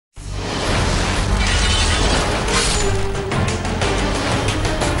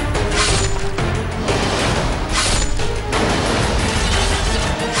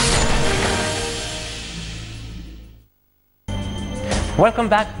Welcome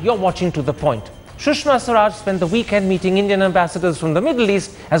back. You're watching To The Point. Sushma Swaraj spent the weekend meeting Indian ambassadors from the Middle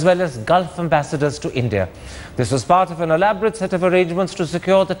East as well as Gulf ambassadors to India. This was part of an elaborate set of arrangements to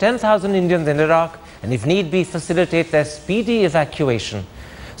secure the 10,000 Indians in Iraq and, if need be, facilitate their speedy evacuation.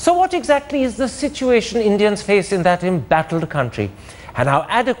 So what exactly is the situation Indians face in that embattled country? And how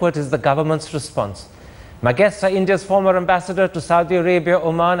adequate is the government's response? My guests are India's former ambassador to Saudi Arabia,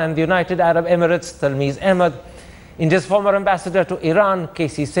 Oman and the United Arab Emirates, Talmiz Ahmed, India's former ambassador to Iran,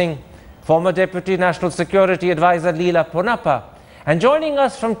 K.C. Singh, former Deputy National Security Advisor Leela Ponappa, and joining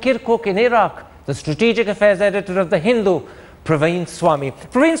us from Kirkuk in Iraq, the Strategic Affairs Editor of The Hindu, Praveen Swami.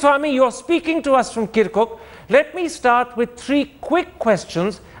 Praveen Swami, you're speaking to us from Kirkuk. Let me start with three quick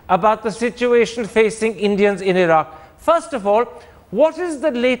questions about the situation facing Indians in Iraq. First of all, what is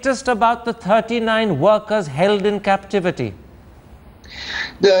the latest about the 39 workers held in captivity?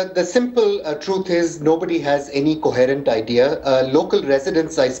 The simple truth is nobody has any coherent idea. Local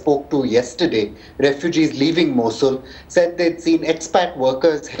residents I spoke to yesterday, refugees leaving Mosul, said they'd seen expat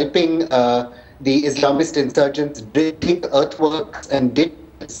workers helping the Islamist insurgents dig earthworks and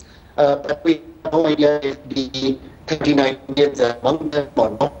ditches. But we have no idea if the 39 Indians are among them or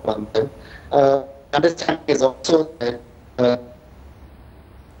not among them. Understanding is also that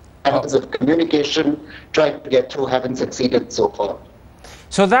channels of communication trying to get through haven't succeeded so far.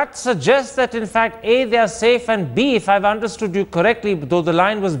 So that suggests that, in fact, A, they are safe, and B, if I've understood you correctly, though the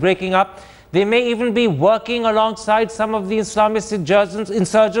line was breaking up, they may even be working alongside some of the Islamist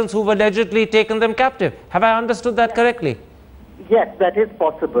insurgents who've allegedly taken them captive. Have I understood that correctly? Yes, that is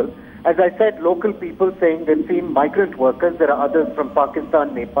possible. As I said, local people saying they've seen migrant workers. There are others from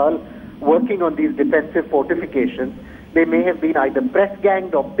Pakistan, Nepal, working on these defensive fortifications. They may have been either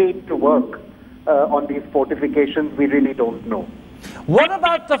press-ganged or paid to work on these fortifications. We really don't know. What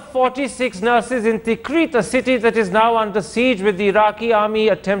about the 46 nurses in Tikrit, a city that is now under siege, with the Iraqi army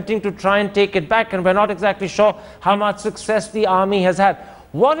attempting to try and take it back, and we're not exactly sure how much success the army has had?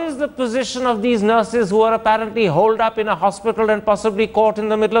 What is the position of these nurses who are apparently holed up in a hospital and possibly caught in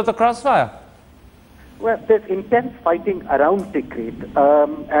the middle of the crossfire? Well, there's intense fighting around Tikrit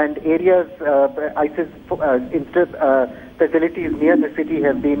and areas, ISIS facilities near the city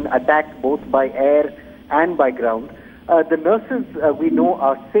have been attacked both by air and by ground. The nurses, we know,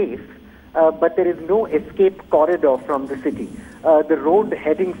 are safe, but there is no escape corridor from the city. The road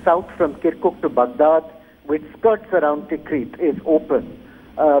heading south from Kirkuk to Baghdad, which skirts around Tikrit, is open.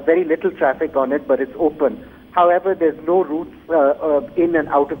 Very little traffic on it, but it's open. However, there's no routes in and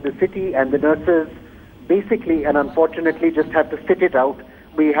out of the city, and the nurses basically and unfortunately just have to sit it out.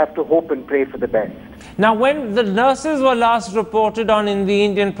 We have to hope and pray for the best. Now, when the nurses were last reported on in the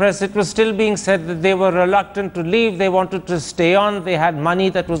Indian press, it was still being said that they were reluctant to leave. They wanted to stay on. They had money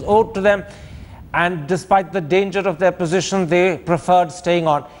that was owed to them. And despite the danger of their position, they preferred staying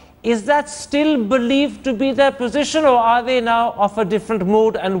on. Is that still believed to be their position, or are they now of a different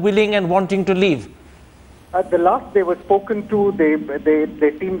mood and willing and wanting to leave? The last they were spoken to,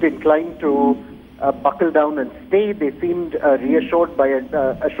 they seemed inclined to buckle down and stay. They seemed reassured by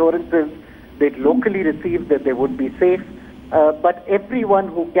assurances they'd locally received that they would be safe. But everyone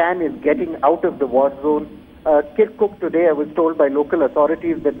who can is getting out of the war zone. Kirkuk today, I was told by local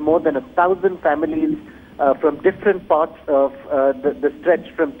authorities that more than 1,000 families from different parts of the stretch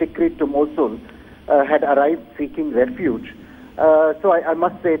from Tikrit to Mosul had arrived seeking refuge. So I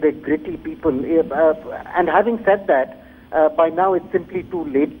must say they're gritty people. And having said that, by now it's simply too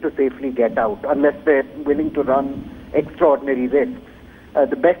late to safely get out unless they're willing to run extraordinary risks.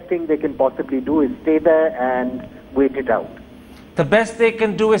 The best thing they can possibly do is stay there and wait it out. The best they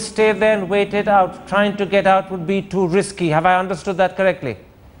can do is stay there and wait it out. Trying to get out would be too risky. Have I understood that correctly?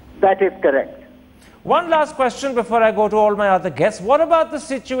 That is correct. One last question before I go to all my other guests. What about the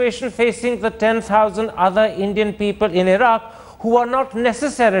situation facing the 10,000 other Indian people in Iraq who are not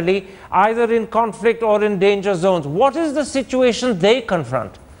necessarily either in conflict or in danger zones? What is the situation they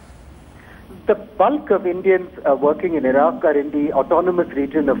confront? The bulk of Indians working in Iraq are in the autonomous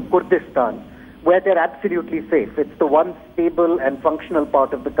region of Kurdistan, where they're absolutely safe. It's the one stable and functional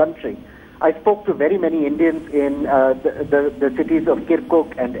part of the country. I spoke to very many Indians in the cities of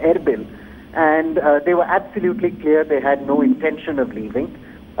Kirkuk and Erbil, and they were absolutely clear they had no intention of leaving.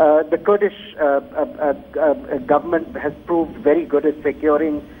 The Kurdish government has proved very good at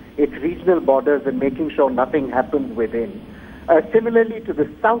securing its regional borders and making sure nothing happens within. Similarly, to the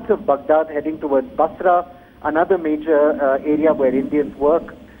south of Baghdad, heading towards Basra, another major area where Indians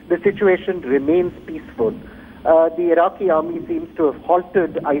work, the situation remains peaceful. The Iraqi army seems to have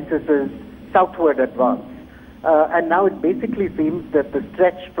halted ISIS's southward advance. And now it basically seems that the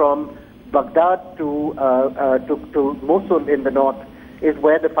stretch from Baghdad to Mosul in the north is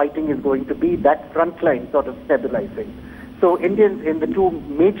where the fighting is going to be, that front line sort of stabilizing. So Indians in the two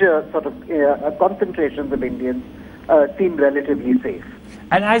major sort of concentrations of Indians seem relatively safe.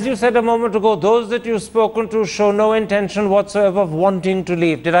 And as you said a moment ago, those that you've spoken to show no intention whatsoever of wanting to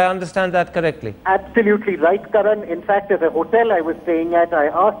leave. Did I understand that correctly? Absolutely right, Karan. In fact, at the hotel I was staying at, I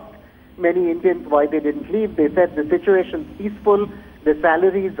asked many Indians why they didn't leave. They said the situation's peaceful, the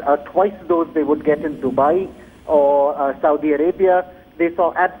salaries are twice those they would get in Dubai or Saudi Arabia. They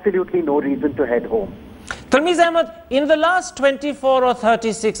saw absolutely no reason to head home. Talmiz Ahmed, in the last 24 or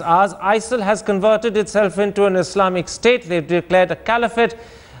 36 hours, ISIL has converted itself into an Islamic state. They've declared a caliphate.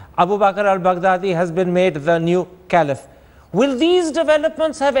 Abu Bakr al-Baghdadi has been made the new caliph. Will these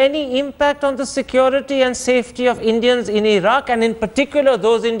developments have any impact on the security and safety of Indians in Iraq, and in particular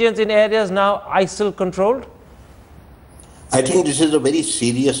those Indians in areas now ISIL controlled? I think this is a very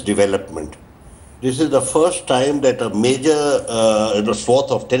serious development. This is the first time that a major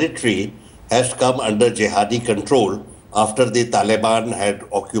swath of territory has come under jihadi control after the Taliban had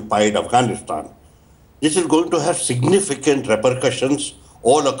occupied Afghanistan. This is going to have significant repercussions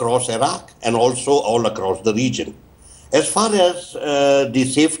all across Iraq and also all across the region. As far as the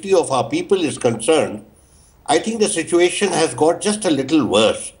safety of our people is concerned, I think the situation has got just a little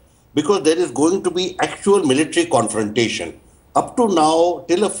worse because there is going to be actual military confrontation. Up to now,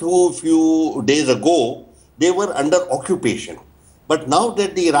 till a few days ago, they were under occupation. But now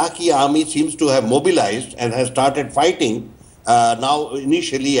that the Iraqi army seems to have mobilized and has started fighting, now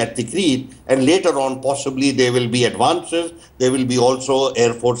initially at Tikrit, and later on possibly there will be advances, there will be also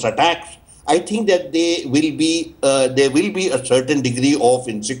Air Force attacks. I think that there will be a certain degree of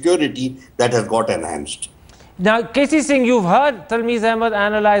insecurity that has got enhanced. Now, KC Singh, you've heard Talmiz Ahmed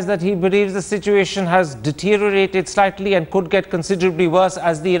analyze that he believes the situation has deteriorated slightly and could get considerably worse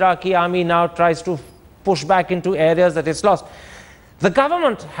as the Iraqi army now tries to push back into areas that it's lost. The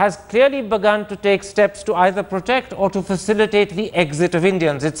government has clearly begun to take steps to either protect or to facilitate the exit of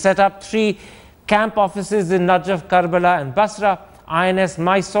Indians. It set up 3 camp offices in Najaf, Karbala and Basra. INS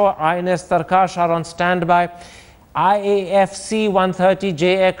Mysore, INS Tarkash are on standby. IAF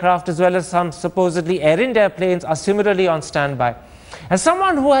C-130J aircraft as well as some supposedly Air India planes are similarly on standby. As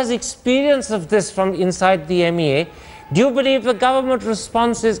someone who has experience of this from inside the MEA, do you believe the government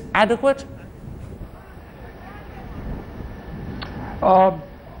response is adequate?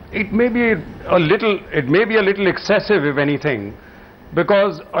 It may be a little excessive, if anything,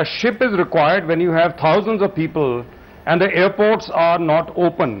 because a ship is required when you have thousands of people and the airports are not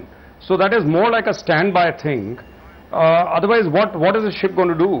open. So that is more like a standby thing. Otherwise, what is the ship going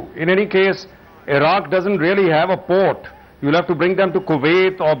to do? In any case, Iraq doesn't really have a port. You'll have to bring them to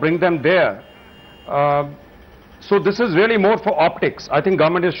Kuwait or bring them there. So this is really more for optics. I think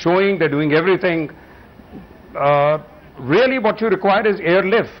government is showing they're doing everything. Really what you require is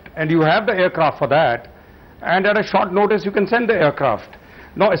airlift, and you have the aircraft for that, and at a short notice you can send the aircraft.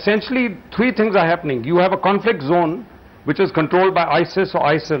 Now essentially 3 things are happening. You have a conflict zone which is controlled by ISIS or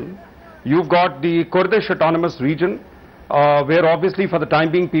ISIL. You've got the Kurdish autonomous region where obviously for the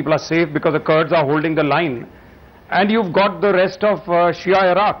time being people are safe because the Kurds are holding the line, and you've got the rest of Shia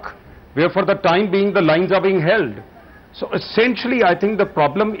Iraq where for the time being the lines are being held. So essentially I think the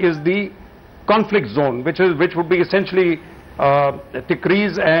problem is the conflict zone, which would be essentially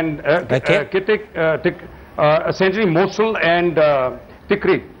Tikriz and essentially Mosul and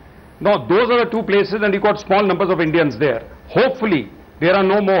Tikrit. Now those are the 2 places, and you've got small numbers of Indians there. Hopefully there are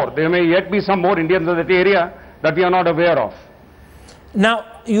no more. There may yet be some more Indians in that area that we are not aware of. Now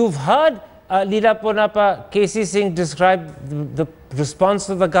you've heard Leela Ponappa, KC Singh describe the response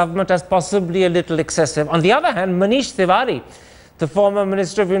of the government as possibly a little excessive. On the other hand, Manish Tiwari, the former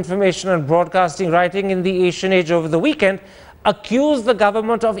Minister of Information and Broadcasting, writing in the Asian Age over the weekend, accused the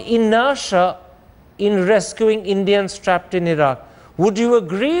government of inertia in rescuing Indians trapped in Iraq. Would you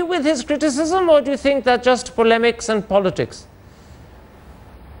agree with his criticism, or do you think that just polemics and politics?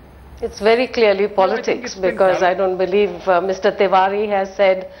 It's very clearly politics, because I don't believe Mr. Tiwari has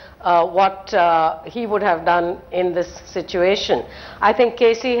said what he would have done in this situation. I think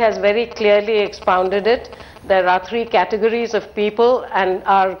KC has very clearly expounded it. There are 3 categories of people, and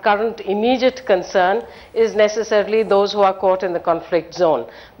our current immediate concern is necessarily those who are caught in the conflict zone.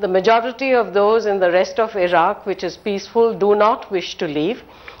 The majority of those in the rest of Iraq, which is peaceful, do not wish to leave.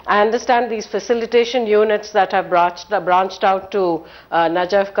 I understand these facilitation units that have branched out to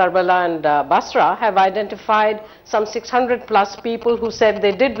Najaf, Karbala and Basra have identified some 600 plus people who said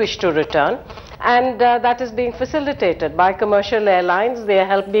they did wish wish to return. And that is being facilitated by commercial airlines. They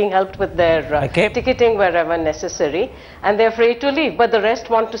are being helped with their ticketing wherever necessary, and they're free to leave, but the rest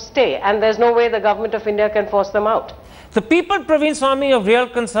want to stay, and there's no way the government of India can force them out. The people, Praveen Swami, of real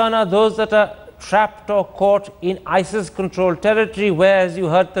concern are those that are trapped or caught in ISIS-controlled territory, where, as you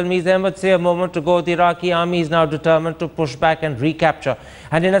heard Talmiz Ahmed say a moment ago, the Iraqi army is now determined to push back and recapture.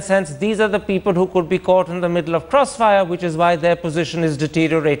 And in a sense, these are the people who could be caught in the middle of crossfire, which is why their position is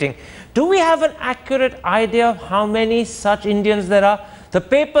deteriorating. Do we have an accurate idea of how many such Indians there are? The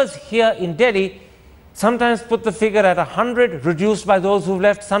papers here in Delhi sometimes put the figure at 100, reduced by those who've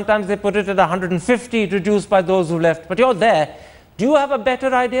left. Sometimes they put it at 150, reduced by those who left. But you're there. Do you have a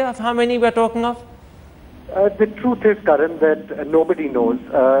better idea of how many we're talking of? The truth is, Karan, that nobody knows.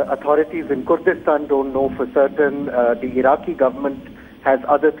 Authorities in Kurdistan don't know for certain. The Iraqi government has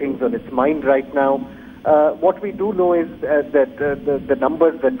other things on its mind right now. What we do know is that the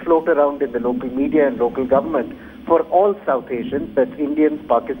numbers that float around in the local media and local government for all South Asians, that's Indians,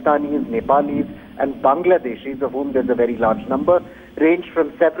 Pakistanis, Nepalis, and Bangladeshis, of whom there's a very large number, range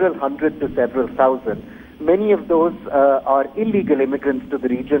from several hundred to several thousand. Many of those are illegal immigrants to the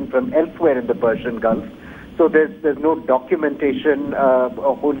region from elsewhere in the Persian Gulf. So there's no documentation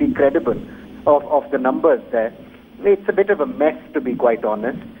wholly credible of the numbers there. It's a bit of a mess, to be quite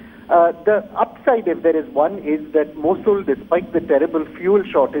honest. The upside, if there is one, is that Mosul, despite the terrible fuel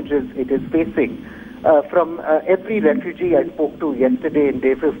shortages it is facing, from every refugee I spoke to yesterday and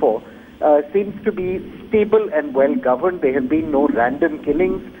day before, seems to be stable and well governed. There have been no random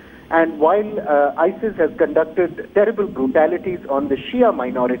killings. And while ISIS has conducted terrible brutalities on the Shia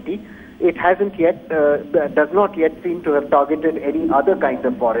minority, it hasn't yet, does not yet seem to have targeted any other kind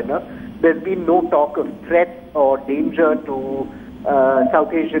of foreigner. There's been no talk of threat or danger to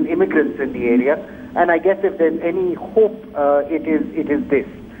South Asian immigrants in the area. And I guess if there's any hope, it is this,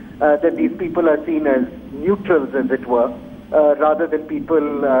 that these people are seen as neutrals, as it were, rather than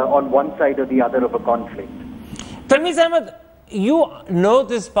people on one side or the other of a conflict. Talmiz Ahmed, you know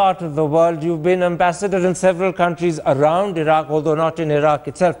this part of the world. You've been ambassador in several countries around Iraq, although not in Iraq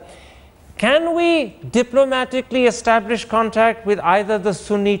itself. Can we diplomatically establish contact with either the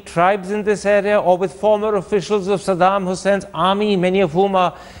Sunni tribes in this area or with former officials of Saddam Hussein's army, many of whom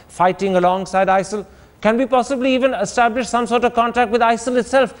are fighting alongside ISIL? Can we possibly even establish some sort of contact with ISIL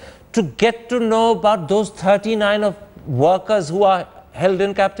itself to get to know about those 39 of workers who are held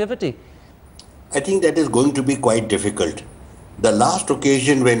in captivity? I think that is going to be quite difficult. The last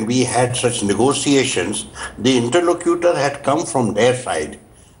occasion when we had such negotiations, the interlocutor had come from their side,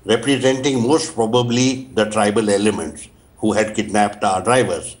 representing most probably the tribal elements who had kidnapped our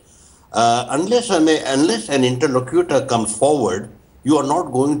drivers. Unless an interlocutor comes forward, you are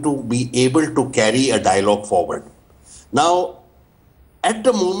not going to be able to carry a dialogue forward. Now, at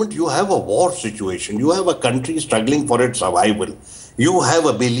the moment, you have a war situation. You have a country struggling for its survival. You have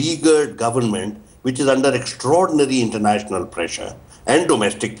a beleaguered government which is under extraordinary international pressure and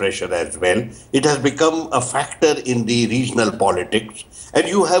domestic pressure as well. It has become a factor in the regional politics. And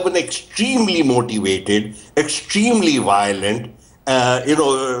you have an extremely motivated, extremely violent,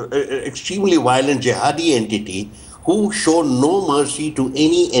 extremely violent jihadi entity who show no mercy to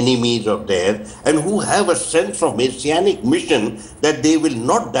any enemies of theirs and who have a sense of messianic mission that they will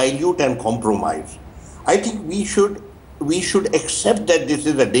not dilute and compromise. I think we should accept that this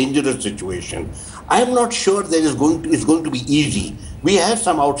is a dangerous situation. I am not sure that it's going to be easy. We have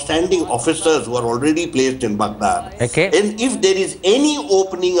some outstanding officers who are already placed in Baghdad. Okay. And if there is any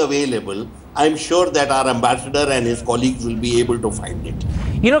opening available, I'm sure that our ambassador and his colleagues will be able to find it.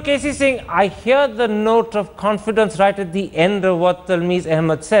 You know, Casey Singh, I hear the note of confidence right at the end of what Talmiz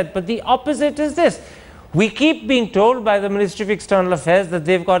Ahmed said, but the opposite is this. We keep being told by the Ministry of External Affairs that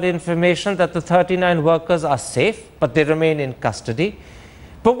they've got information that the 39 workers are safe, but they remain in custody.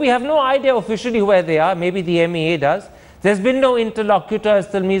 But we have no idea officially where they are. Maybe the MEA does. There's been no interlocutor, as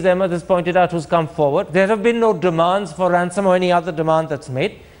Talmiz Ahmed has pointed out, who's come forward. There have been no demands for ransom or any other demand that's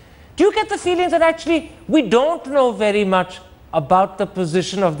made. Do you get the feeling that actually we don't know very much about the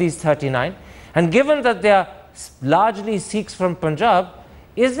position of these 39? And given that they are largely Sikhs from Punjab,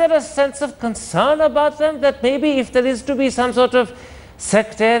 is there a sense of concern about them that maybe if there is to be some sort of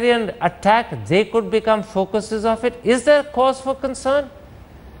sectarian attack, they could become focuses of it? Is there cause for concern?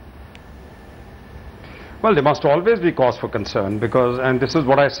 Well, there must always be cause for concern because, and this is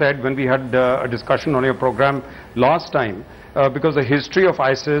what I said when we had a discussion on your program last time, because the history of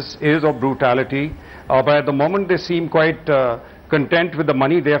ISIS is of brutality, but at the moment they seem quite content with the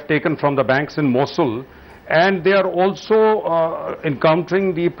money they have taken from the banks in Mosul, and they are also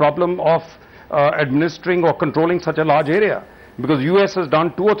encountering the problem of administering or controlling such a large area. because US has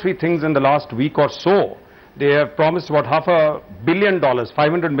done 2 or 3 things in the last week or so. They have promised about $500 million,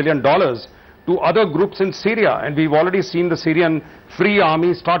 $500 million to other groups in Syria, and we've already seen the Syrian Free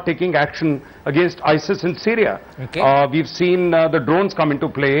Army start taking action against ISIS in Syria. Okay. We've seen the drones come into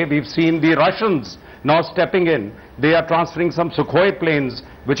play. We've seen the Russians now stepping in. They are transferring some Sukhoi planes,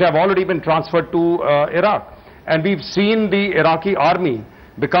 which have already been transferred to Iraq. And we've seen the Iraqi army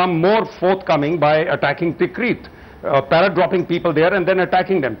become more forthcoming by attacking Tikrit, para-dropping people there and then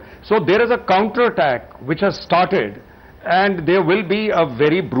attacking them. So there is a counterattack which has started, and there will be a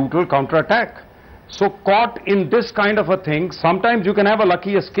very brutal counterattack. So caught in this kind of a thing, sometimes you can have a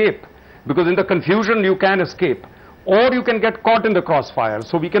lucky escape, because in the confusion you can escape, or you can get caught in the crossfire.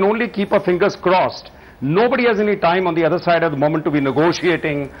 So we can only keep our fingers crossed. Nobody has any time on the other side at the moment to be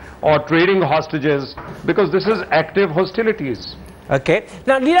negotiating or trading hostages, because this is active hostilities. Okay.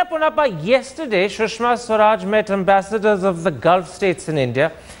 Now, Leela Ponnappa, yesterday Sushma Swaraj met ambassadors of the Gulf states in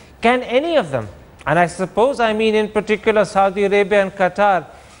India. Can any of them, and I suppose I mean in particular Saudi Arabia and Qatar,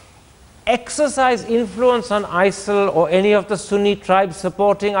 exercise influence on ISIL or any of the Sunni tribes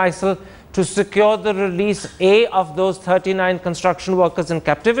supporting ISIL to secure the release, A, of those 39 construction workers in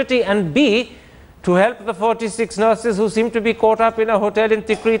captivity, and B, to help the 46 nurses who seem to be caught up in a hotel in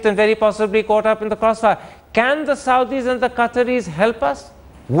Tikrit and very possibly caught up in the crossfire? Can the Saudis and the Qataris help us?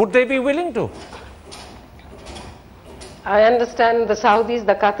 Would they be willing to? I understand the Saudis,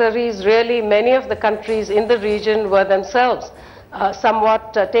 the Qataris, really many of the countries in the region were themselves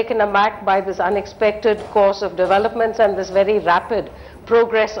somewhat taken aback by this unexpected course of developments and this very rapid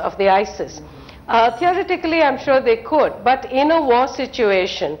progress of the ISIS. Theoretically, I'm sure they could, but in a war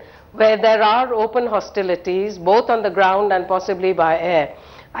situation where there are open hostilities, both on the ground and possibly by air,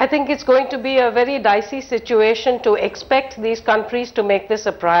 I think it's going to be a very dicey situation to expect these countries to make this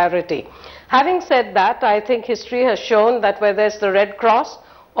a priority. Having said that, I think history has shown that whether it's the Red Cross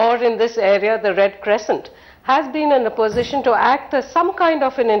or in this area the Red Crescent has been in a position to act as some kind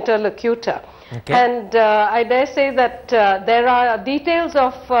of an interlocutor. Okay. And I dare say that there are details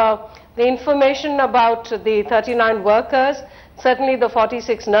of the information about the 39 workers, certainly the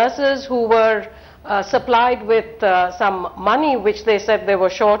 46 nurses who were supplied with some money which they said they were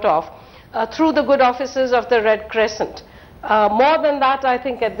short of through the good offices of the Red Crescent. More than that, I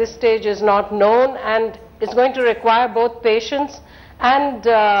think at this stage is not known, and it's going to require both patience and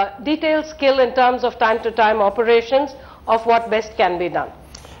detailed skill in terms of time-to-time operations of what best can be done.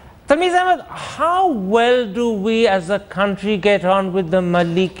 Tamiz Ahmed, how well do we as a country get on with the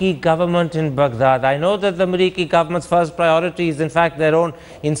Maliki government in Baghdad? I know that the Maliki government's first priority is in fact their own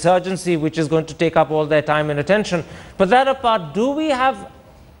insurgency, which is going to take up all their time and attention. But that apart, do we have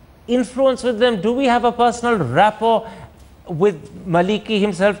influence with them? Do we have a personal rapport with Maliki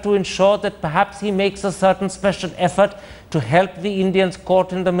himself to ensure that perhaps he makes a certain special effort to help the Indians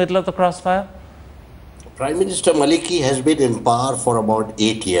caught in the middle of the crossfire? Prime Minister Maliki has been in power for about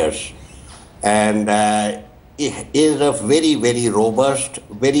 8 years, and he is a very, very robust,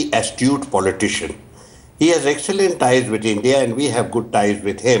 very astute politician. He has excellent ties with India, and we have good ties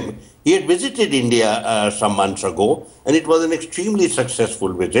with him. He had visited India some months ago, and it was an extremely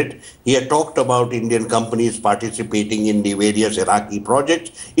successful visit. He had talked about Indian companies participating in the various Iraqi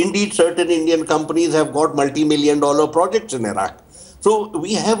projects. Indeed, certain Indian companies have got multi-million-dollar projects in Iraq. So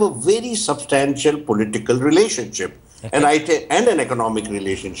we have a very substantial political relationship, okay, and an economic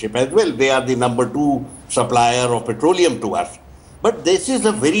relationship as well. They are the #2 supplier of petroleum to us. But this is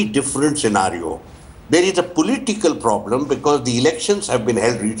a very different scenario. There is a political problem because the elections have been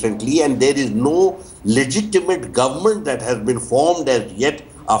held recently and there is no legitimate government that has been formed as yet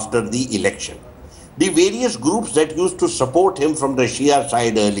after the election. The various groups that used to support him from the Shia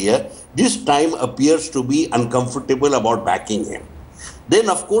side earlier, this time appears to be uncomfortable about backing him. Then,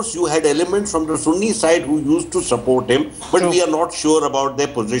 of course, you had elements from the Sunni side who used to support him, but we are not sure about their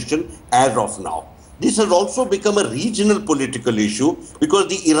position as of now. This has also become a regional political issue because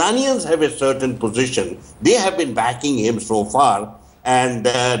the Iranians have a certain position. They have been backing him so far, and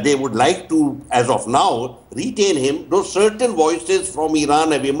they would like to, as of now, retain him, though certain voices from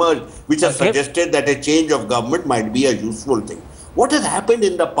Iran have emerged which have suggested that a change of government might be a useful thing. What has happened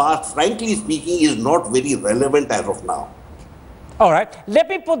in the past, frankly speaking, is not very relevant as of now. All right. Let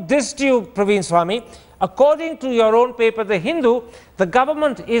me put this to you, Praveen Swami. According to your own paper, The Hindu, the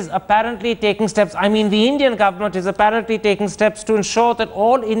government is apparently taking steps, I mean the Indian government is apparently taking steps to ensure that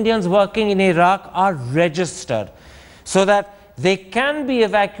all Indians working in Iraq are registered so that they can be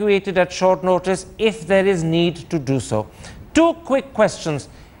evacuated at short notice if there is need to do so. Two quick questions.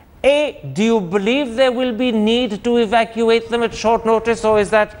 A, do you believe there will be need to evacuate them at short notice, or is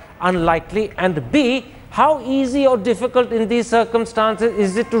that unlikely? And B, How easy or difficult in these circumstances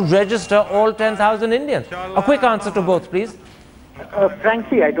is it to register all 10,000 Indians? A quick answer to both, please.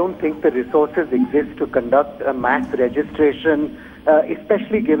 Frankly, I don't think the resources exist to conduct a mass registration,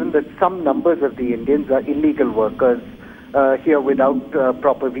 especially given that some numbers of the Indians are illegal workers here without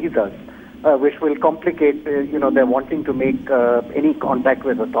proper visas, which will complicate, their wanting to make any contact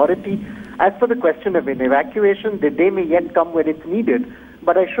with authority. As for the question of an evacuation, the day may yet come when it's needed,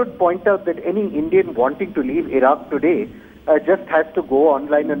 but I should point out that any Indian wanting to leave Iraq today just has to go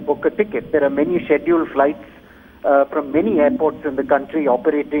online and book a ticket. There are many scheduled flights from many airports in the country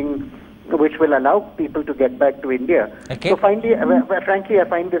operating, which will allow people to get back to India. Okay. So finally, frankly, I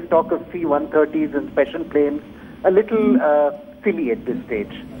find this talk of C-130s and special planes a little silly at this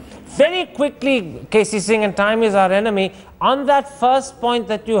stage. Very quickly, K.C. Singh, and time is our enemy, on that first point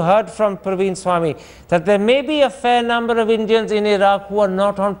that you heard from Praveen Swami, that there may be a fair number of Indians in Iraq who are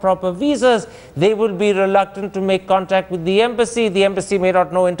not on proper visas. They will be reluctant to make contact with the embassy. The embassy may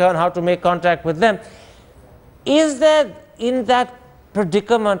not know in turn how to make contact with them. Is there in that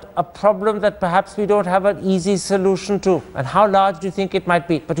predicament a problem that perhaps we don't have an easy solution to? And how large do you think it might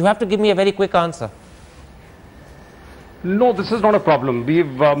be? But you have to give me a very quick answer. No, this is not a problem. We've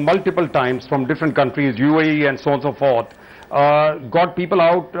multiple times from different countries, UAE and so on and so forth, got people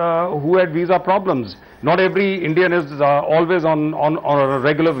out who had visa problems. Not every Indian is always on a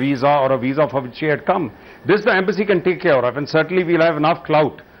regular visa or a visa for which he had come. This the embassy can take care of, and certainly we'll have enough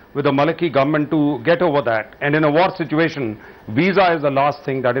clout with the Maliki government to get over that. And in a war situation, visa is the last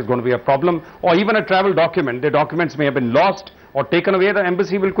thing that is going to be a problem, or even a travel document. The documents may have been lost or taken away. The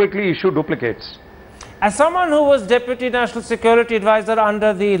embassy will quickly issue duplicates. As someone who was Deputy National Security Advisor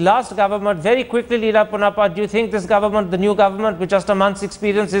under the last government, very quickly, Leela Punappa, do you think this government, the new government with just a month's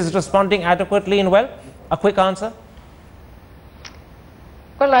experience, is responding adequately and well? A quick answer.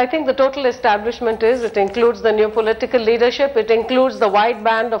 Well, I think the total establishment is, it includes the new political leadership, it includes the wide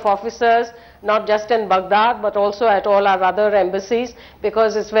band of officers, not just in Baghdad, but also at all our other embassies,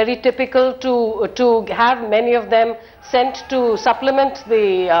 because it's very typical to have many of them sent to supplement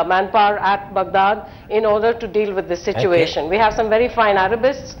the manpower at Baghdad in order to deal with this situation. Okay. We have some very fine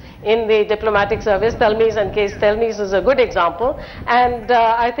Arabists in the diplomatic service. Talmiz and Case Talmiz is a good example. And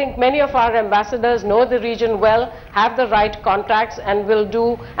I think many of our ambassadors know the region well, have the right contacts, and will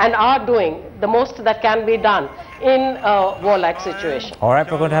do and are doing the most that can be done in a war-like situation. All right,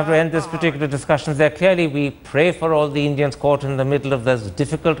 we're going to have to end this particular discussion there. Clearly, we pray for all the Indians caught in the middle of this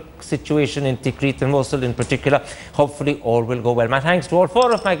difficult situation in Tikrit and Mosul in particular. Hopefully, all will go well. My thanks to all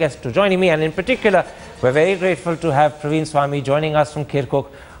four of my guests for joining me, and in particular, we're very grateful to have Praveen Swami joining us from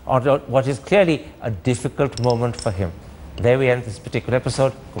Kirkuk on what is clearly a difficult moment for him. There we end this particular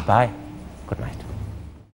episode. Goodbye. Good night.